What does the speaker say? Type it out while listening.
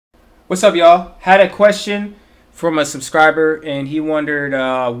What's up, y'all? Had a question from a subscriber, and he wondered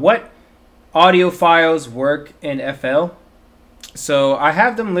what audio files work in FL. So I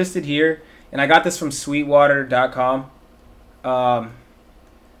have them listed here, and I got this from Sweetwater.com. So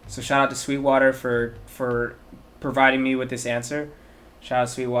shout out to Sweetwater for providing me with this answer. Shout out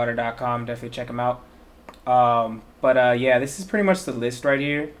to Sweetwater.com. Definitely check them out. Yeah, this is pretty much the list right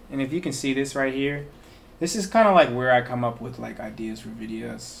here. And if you can see this right here, this is kind of like where I come up with like ideas for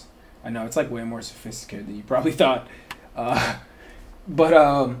videos. I know it's like way more sophisticated than you probably thought.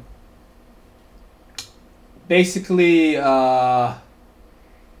 Basically, yeah.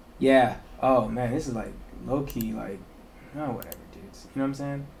 Oh man, this is like low key, like, oh whatever, dudes. You know what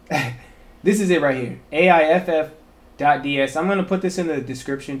I'm saying? This is it right here. AIFF.ds. I'm gonna put this in the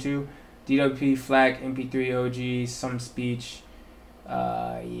description too. DWP, FLAC, MP3, OG, some speech.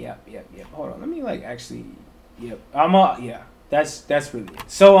 Yep. Hold on, let me like actually. Yep. Yeah. That's really it.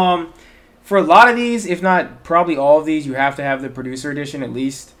 So for a lot of these, if not probably all of these, you have to have the producer edition at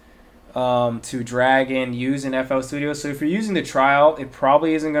least to drag and use in FL Studio. So if you're using the trial, it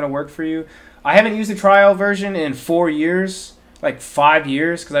probably isn't going to work for you. I haven't used the trial version in 4 years, like 5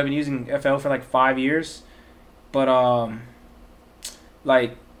 years, because I've been using FL for like 5 years. But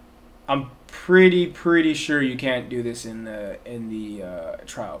like I'm pretty sure you can't do this in the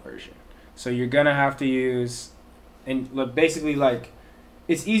trial version. So you're gonna have to use. And basically, like,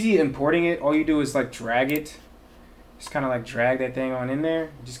 it's easy importing it. All you do is like drag it. Just kind of like drag that thing on in there.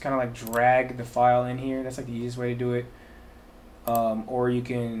 Just kind of like drag the file in here. That's like the easiest way to do it. Or you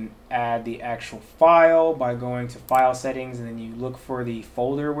can add the actual file by going to file settings, and then you look for the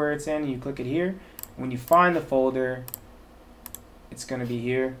folder where it's in. And you click it here. When you find the folder, it's gonna be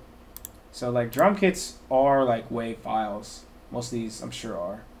here. So like drum kits are like WAV files. Most of these, I'm sure,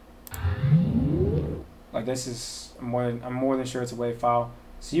 are. Like this is, I'm more than sure it's a WAV file.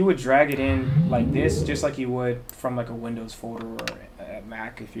 So you would drag it in like this, just like you would from like a Windows folder or a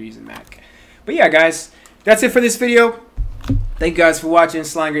Mac if you're using Mac. But yeah, guys, that's it for this video. Thank you guys for watching.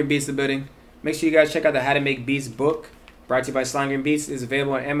 Slime Green Beats the building. Make sure you guys check out the How to Make Beats book, brought to you by Slime Green Beats. It's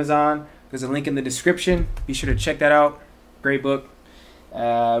available on Amazon. There's a link in the description. Be sure to check that out. Great book.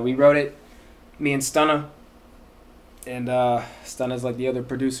 We wrote it, me and Stunna. And Stunna's like the other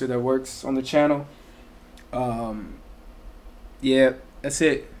producer that works on the channel. Yeah, that's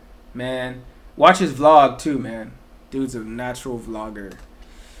it, man. Watch his vlog too, man. Dude's a natural vlogger.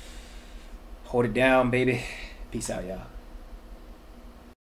 Hold it down, baby. Peace out, y'all.